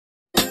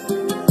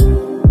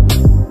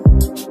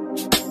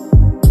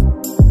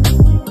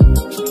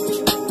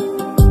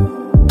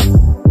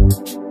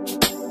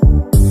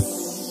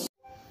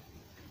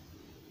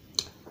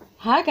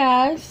Hi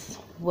guys,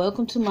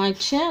 welcome to my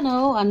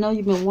channel. I know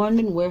you've been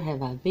wondering where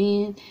have I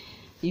been.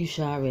 You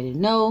should already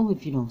know.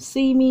 If you don't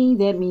see me,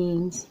 that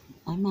means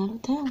I'm out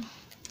of town.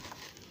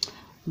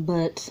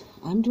 But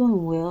I'm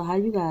doing well. How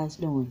you guys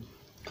doing?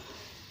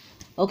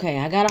 Okay,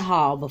 I got a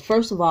haul, but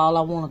first of all,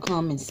 I want to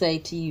come and say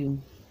to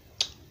you,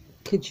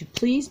 could you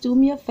please do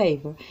me a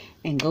favor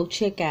and go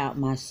check out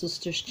my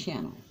sister's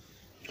channel.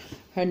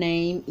 Her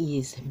name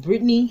is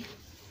Brittany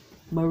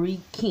Marie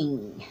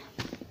King.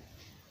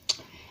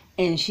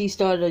 And she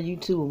started a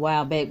YouTube a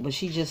while back, but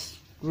she just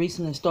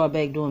recently started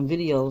back doing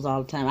videos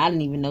all the time. I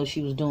didn't even know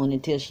she was doing it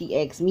until she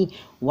asked me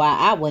why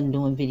I wasn't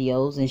doing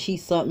videos, and she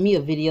sent me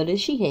a video that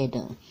she had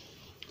done.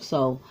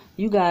 So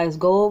you guys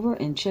go over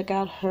and check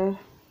out her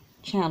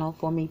channel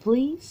for me,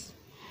 please,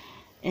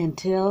 and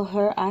tell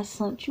her I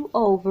sent you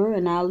over,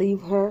 and I'll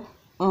leave her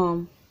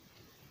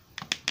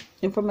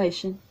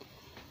information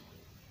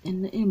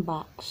in the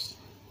inbox.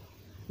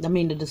 I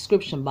mean the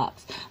description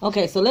box.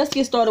 Okay, so let's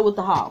get started with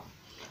the haul.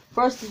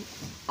 First,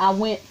 I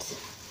went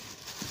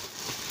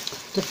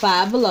to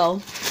Five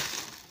Below.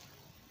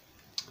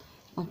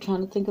 I'm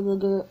trying to think of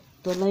the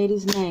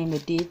lady's name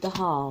that did the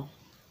haul.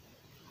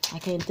 I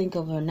can't think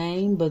of her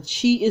name, but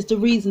she is the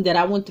reason that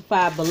I went to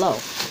Five Below,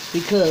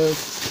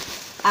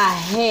 because I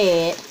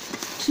had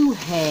to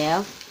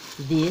have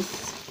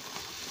this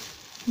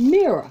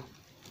mirror.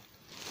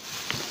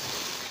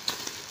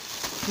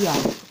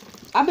 Yeah,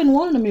 I've been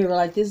wanting a mirror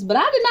like this, but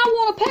I did not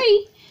want to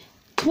pay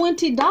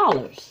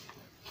 $20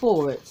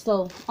 for it.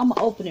 So I'm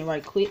gonna open it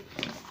right quick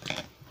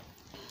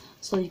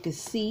so you can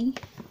see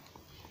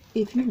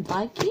if you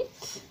like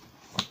it,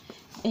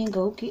 and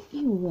go get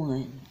you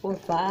one for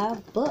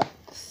 $5.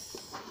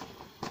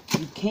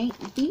 You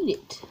can't beat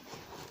it.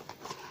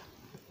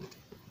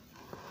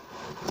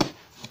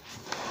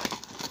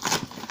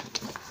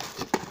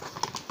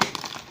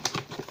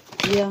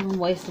 Yeah, I'm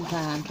wasting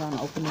time trying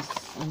to open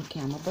this on the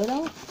camera, but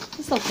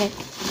it's okay.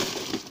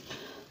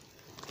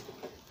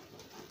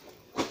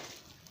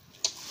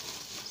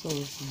 So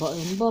it's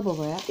in bubble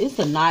wrap. It's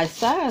a nice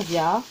size,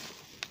 y'all.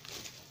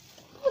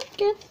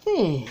 Look at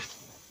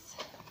this.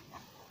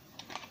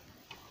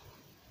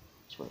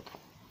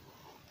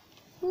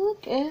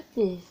 Look at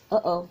this.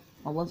 Uh-oh.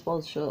 I wasn't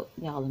supposed to show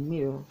y'all the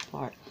mirror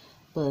part,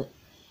 but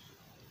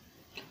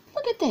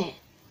look at that.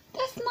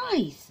 That's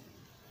nice.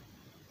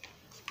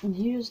 And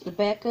here's the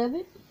back of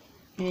it.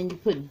 And you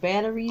put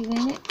batteries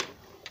in it.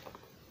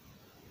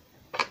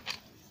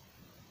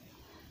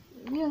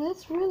 Yeah,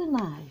 that's really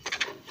nice.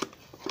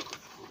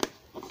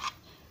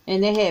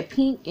 And they had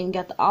pink and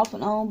got the off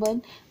and on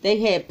button. They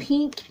had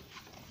pink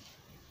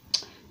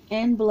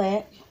and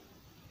black.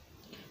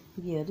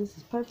 Yeah, this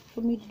is perfect for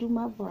me to do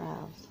my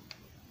brows.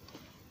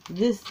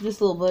 This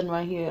little button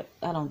right here,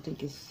 I don't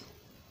think it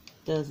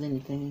does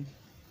anything.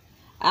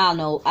 I don't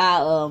know.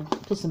 I'll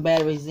put some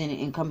batteries in it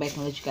and come back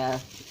and let you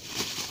guys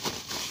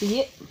see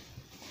it.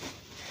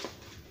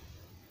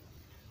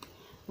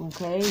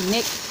 Okay,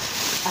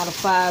 next, out of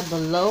Five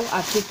Below,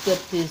 I picked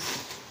up this.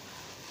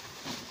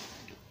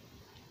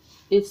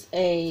 It's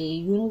a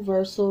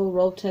universal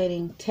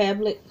rotating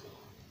tablet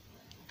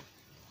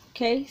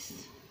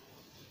case.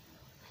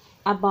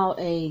 I bought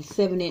a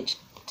 7-inch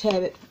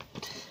tablet,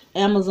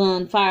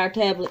 Amazon Fire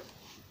tablet.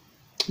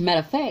 Matter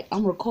of fact,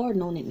 I'm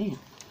recording on it now.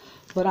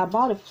 But I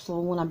bought it so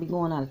when I be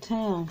going out of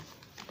town,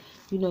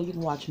 you know, you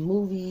can watch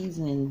movies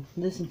and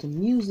listen to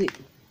music.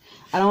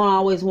 I don't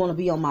always want to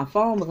be on my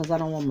phone because I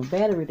don't want my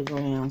battery to go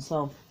down.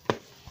 So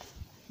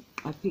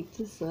I picked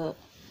this up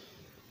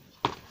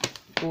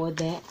for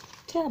that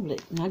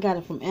tablet. And I got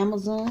it from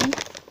Amazon.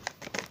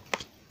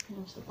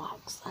 Here's the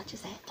box. I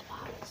just had the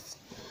box.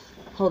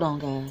 Hold on,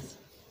 guys.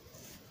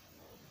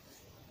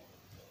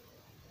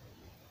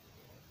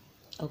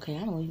 Okay,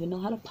 I don't even know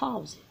how to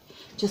pause it.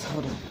 Just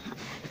hold on.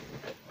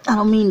 I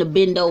don't mean to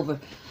bend over.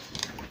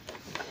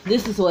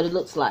 This is what it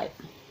looks like.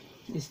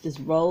 It's this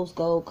rose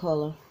gold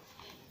color.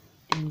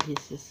 And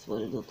this is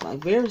what it looks like.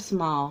 Very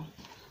small.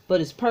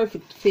 But it's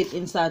perfect to fit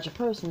inside your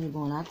purse when you're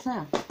going out of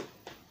town.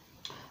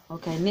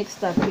 Okay,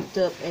 next I picked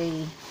up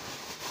a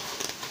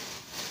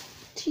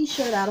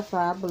t-shirt out of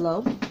Five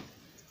Below.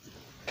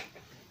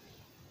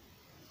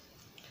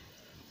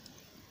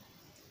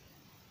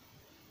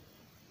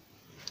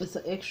 It's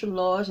an extra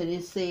large, and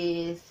it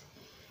says,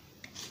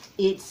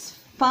 "It's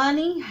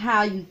funny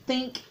how you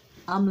think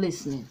I'm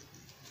listening."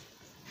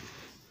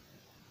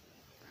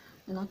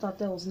 And I thought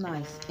that was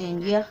nice.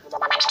 And yeah,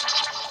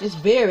 it's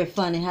very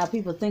funny how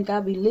people think I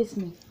be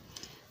listening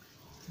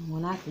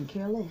when I can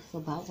care less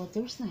about what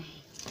they're saying.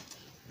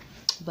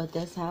 But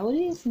that's how it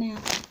is now.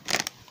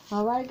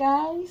 Alright,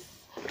 guys.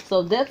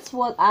 So that's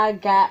what I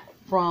got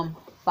from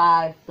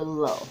Five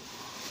Below.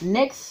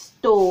 Next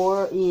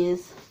store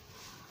is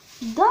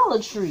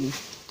Dollar Tree.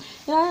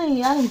 I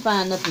didn't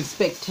find nothing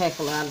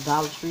spectacular out of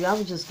Dollar Tree. I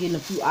was just getting a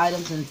few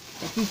items and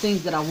a few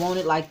things that I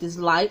wanted, like this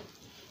light.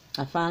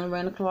 I finally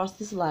ran across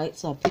this light,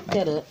 so I picked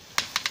that up.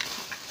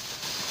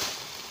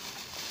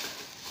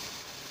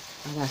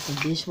 I got some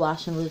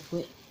dishwashing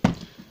liquid.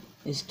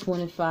 It's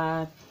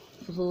 25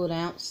 fluid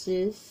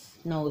ounces.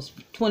 No, it's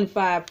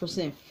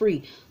 25%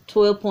 free.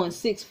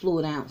 12.6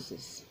 fluid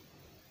ounces.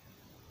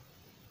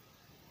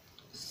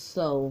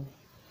 So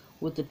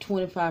with the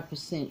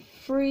 25%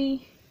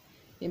 free,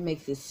 it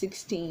makes it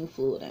 16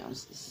 fluid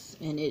ounces.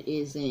 And it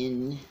is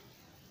in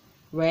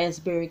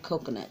raspberry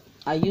coconut.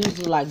 I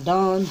usually like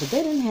Dawn, but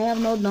they didn't have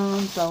no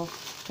Dawn, so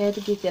had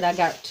to get that. I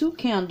got 2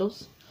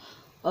 candles.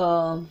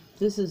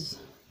 This is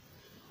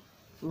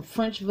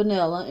French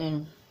vanilla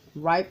and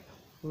ripe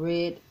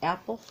red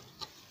apple.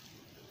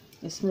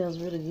 It smells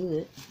really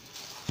good.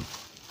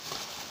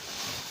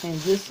 And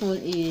this one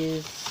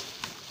is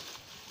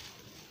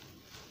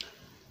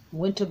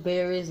winter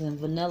berries and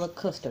vanilla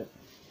custard.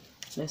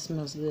 That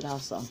smells good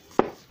also.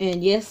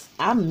 And yes,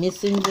 I'm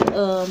missing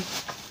the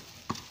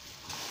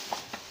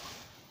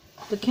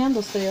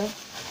candle sale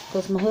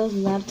because my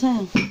husband's out of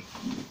town.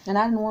 And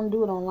I didn't want to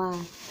do it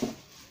online.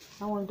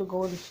 I wanted to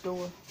go to the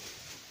store.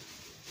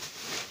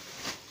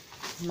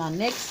 My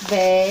next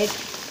bag,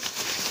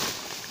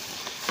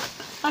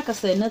 like I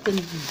said, nothing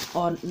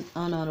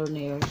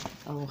unordinary,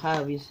 or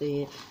however you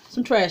say it.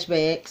 Some trash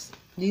bags.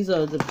 These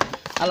are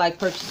I like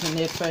purchasing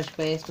their trash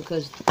bags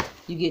because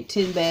you get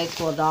 10 bags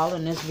for $1,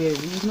 and that's very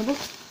reasonable.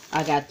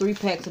 I got 3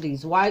 packs of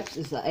these wipes.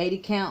 It's an 80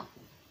 count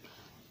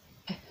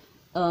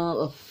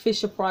of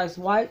Fisher Price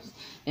wipes,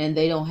 and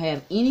they don't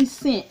have any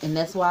scent, and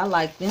that's why I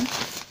like them.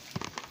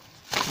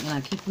 And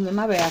I keep them in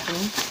my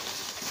bathroom.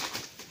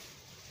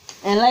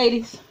 And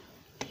ladies,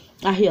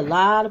 I hear a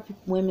lot of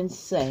women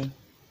say,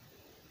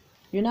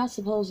 you're not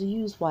supposed to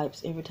use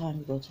wipes every time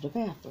you go to the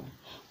bathroom.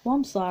 Well,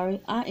 I'm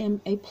sorry. I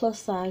am a plus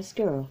size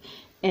girl,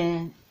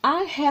 and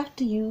I have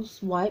to use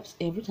wipes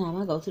every time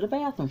I go to the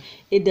bathroom.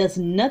 It does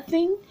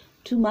nothing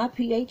to my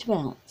pH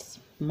balance.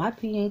 My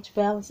pH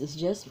balance is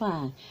just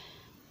fine.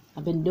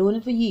 I've been doing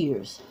it for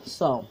years.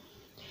 So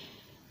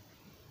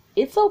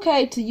it's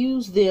okay to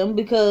use them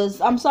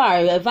because, I'm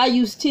sorry, if I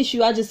use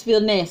tissue, I just feel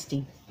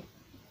nasty.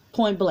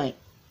 Point blank.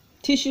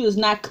 Tissue is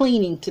not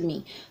cleaning to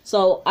me.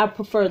 So I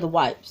prefer the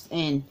wipes.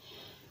 And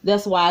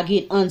that's why I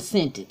get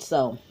unscented.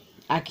 So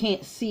I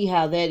can't see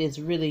how that is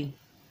really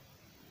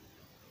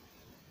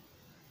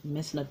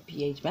messing up the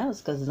pH balance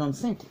because it's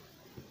unscented.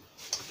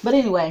 But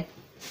anyway,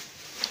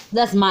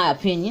 that's my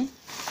opinion.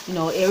 You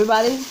know,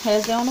 everybody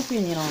has their own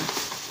opinion on it.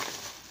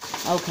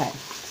 Okay.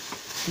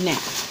 Now,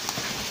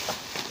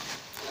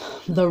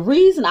 the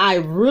reason I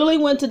really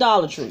went to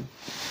Dollar Tree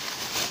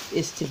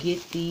is to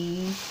get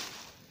these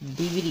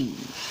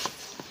DVDs.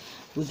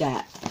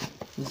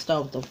 Let's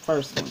start with the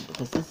first one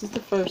because this is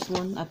the first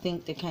one I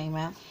think that came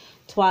out.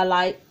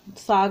 Twilight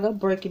Saga,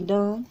 Breaking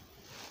Dawn,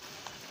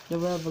 The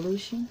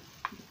Revolution.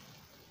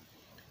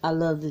 I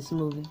love this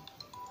movie.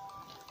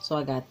 So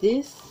I got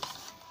this.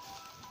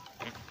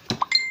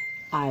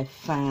 I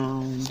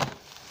found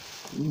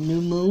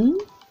New Moon.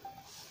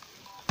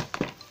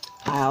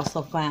 I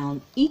also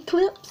found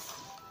Eclipse.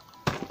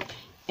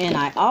 And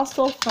I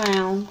also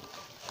found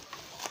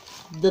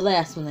the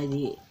last one they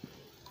did.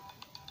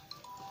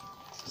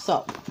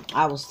 So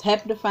I was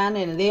happy to find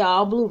it, and they're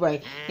all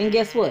Blu-ray. And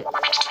guess what?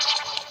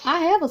 I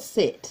have a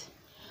set,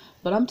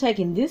 but I'm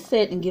taking this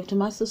set and give it to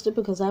my sister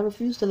because I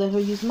refuse to let her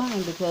use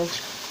mine because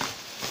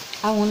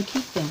I want to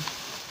keep them.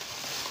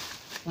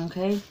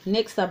 Okay.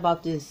 Next, I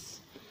bought this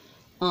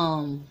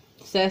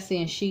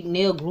Sassy and Chic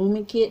nail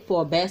grooming kit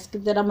for a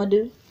basket that I'm gonna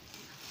do.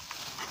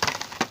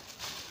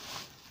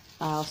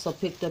 I also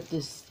picked up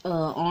this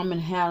Arm &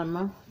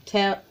 Hammer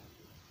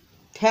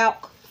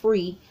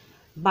talc-free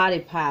body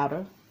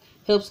powder.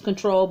 Helps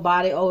control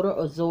body odor,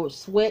 absorbs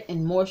sweat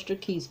and moisture,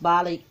 keeps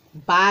body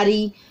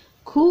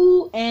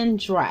cool and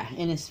dry.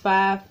 And it's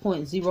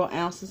 5.0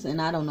 ounces.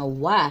 And I don't know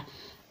why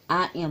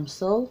I am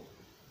so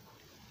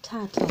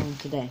tie-toned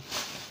today.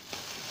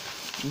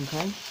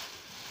 Okay.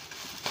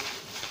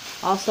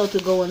 Also, to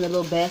go in the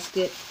little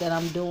basket that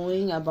I'm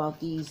doing, I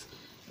bought these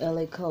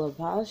LA color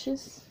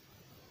polishes.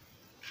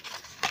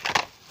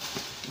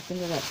 I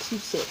think I got 2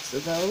 sets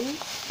of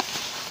those.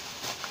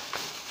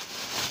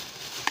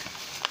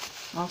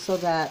 Also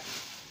got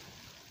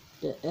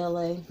the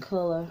LA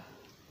color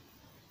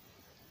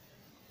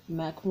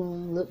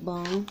macaroon lip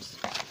balms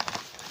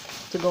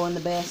to go in the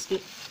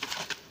basket.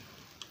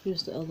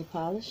 Here's the other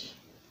polish.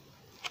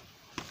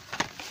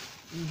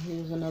 And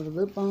here's another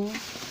lip balm.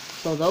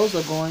 So those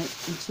are going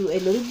into a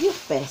little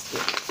gift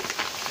basket.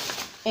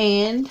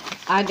 And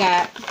I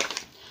got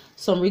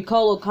some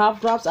Ricola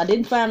cough drops. I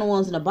didn't find the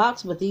ones in the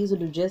box, but these will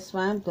do just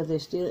fine because they're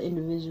still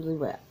individually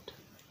wrapped.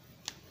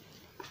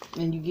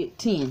 And you get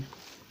 10.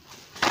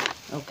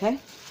 Okay.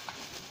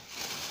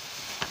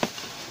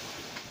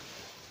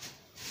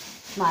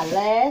 My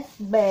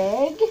last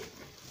bag.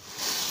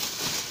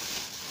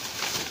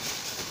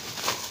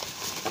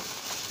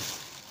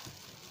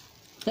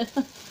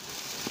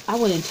 I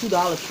went in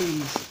 $2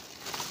 Trees.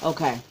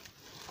 Okay.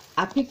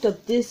 I picked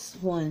up this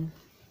one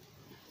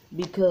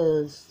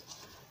because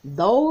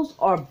those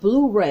are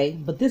Blu-ray,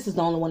 but this is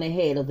the only one they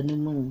had of the New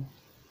Moon.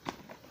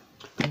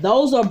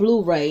 Those are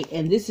Blu-ray,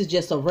 and this is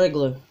just a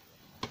regular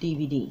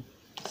DVD.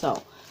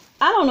 So,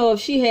 I don't know if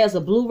she has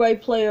a Blu-ray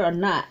player or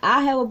not.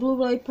 I have a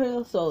Blu-ray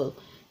player, so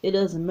It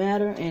doesn't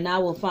matter, and I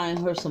will find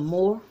her some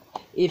more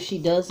if she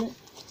doesn't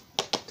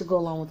to go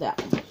along with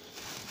that one.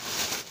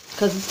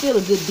 Because it's still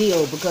a good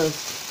deal,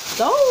 because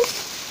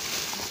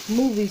those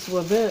movies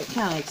were very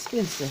kind of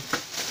expensive.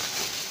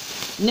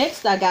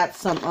 Next, I got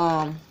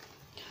some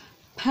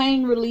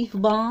pain relief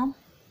balm.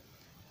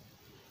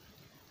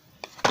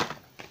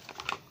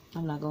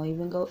 I'm not gonna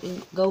even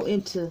go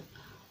into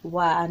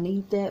why I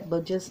need that,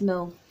 but just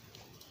know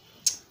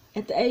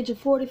at the age of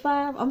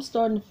 45, I'm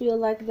starting to feel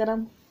like that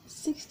I'm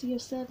 60 or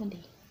 70.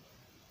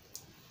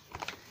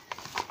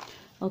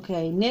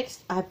 Okay,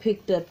 next I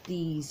picked up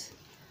these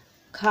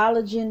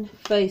collagen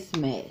face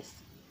masks,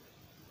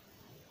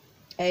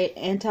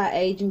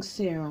 anti-aging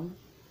serum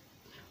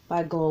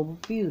by Global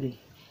Beauty,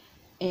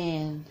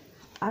 and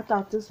I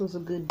thought this was a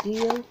good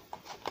deal.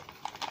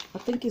 I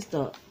think it's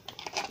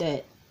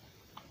that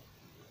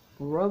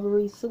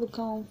rubbery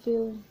silicone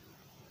feeling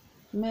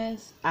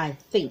mask, I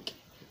think.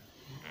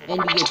 And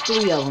you get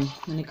 3 of them,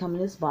 and they come in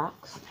this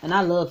box. And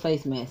I love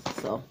face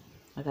masks, so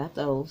I got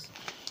those.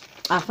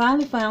 I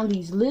finally found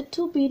these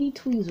little bitty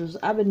tweezers.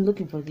 I've been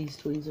looking for these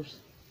tweezers.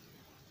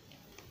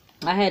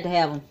 I had to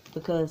have them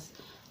because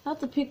I have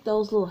to pick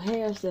those little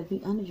hairs that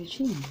be under your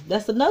chin.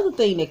 That's another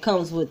thing that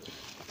comes with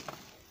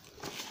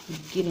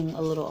getting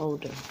a little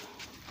older.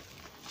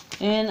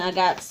 And I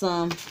got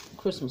some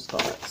Christmas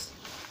cards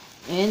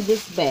and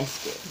this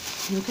basket.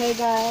 Okay,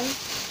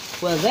 guys?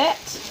 Well, that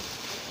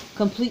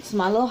completes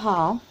my little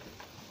haul.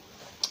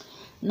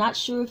 Not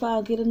sure if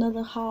I'll get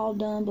another haul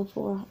done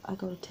before I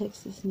go to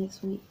Texas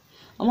next week.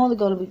 I'm only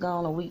going to be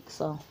gone a week,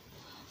 so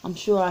I'm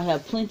sure I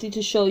have plenty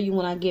to show you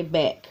when I get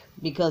back,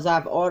 because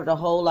I've ordered a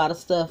whole lot of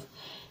stuff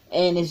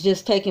and it's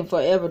just taking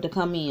forever to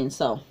come in.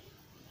 So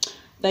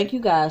thank you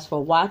guys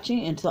for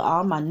watching, and to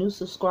all my new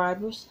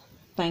subscribers,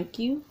 thank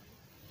you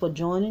for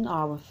joining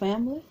our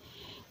family,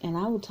 and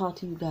I will talk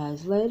to you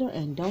guys later.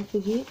 And don't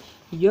forget,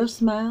 your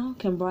smile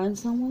can brighten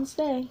someone's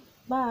day.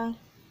 Bye.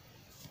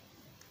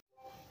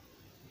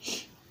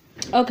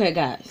 Okay,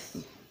 guys,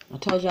 I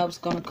told you I was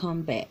gonna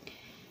come back,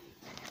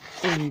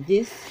 and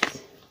this,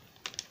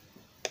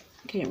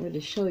 I can't really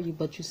show you,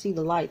 but you see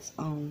the lights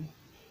on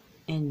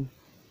and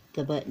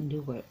the button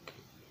do work.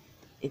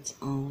 It's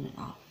on and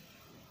off.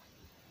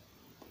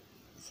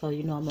 So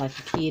you know I'm like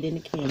a kid in the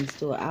candy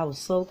store. I was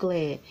so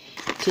glad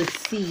to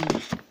see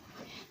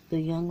the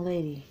young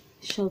lady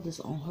show this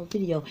on her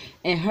video,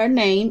 and her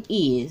name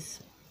is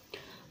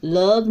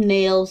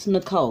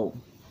LuvNailsNicole.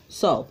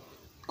 So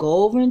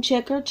go over and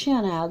check her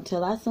channel out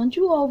until I sent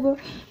you over,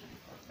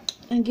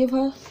 and give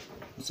her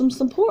some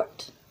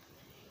support,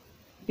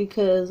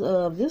 because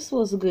this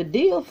was a good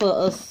deal for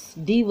us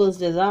divas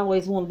that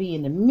always want to be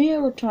in the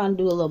mirror trying to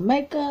do a little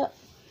makeup.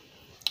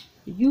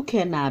 You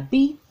cannot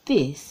beat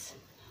this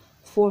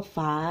for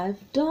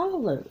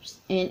 $5.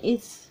 And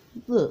it's,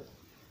 look,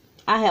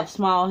 I have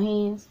small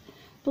hands,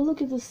 but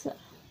look at this.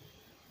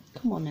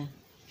 Come on now.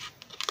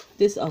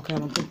 This, okay,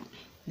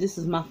 this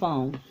is my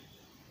phone.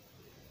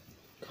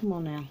 Come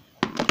on now.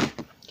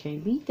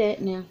 Can't beat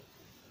that now.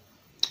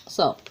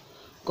 So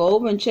go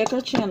over and check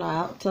her channel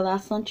out till I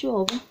sent you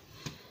over.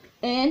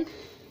 And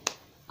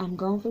I'm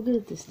going for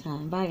good this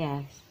time. Bye,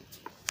 guys.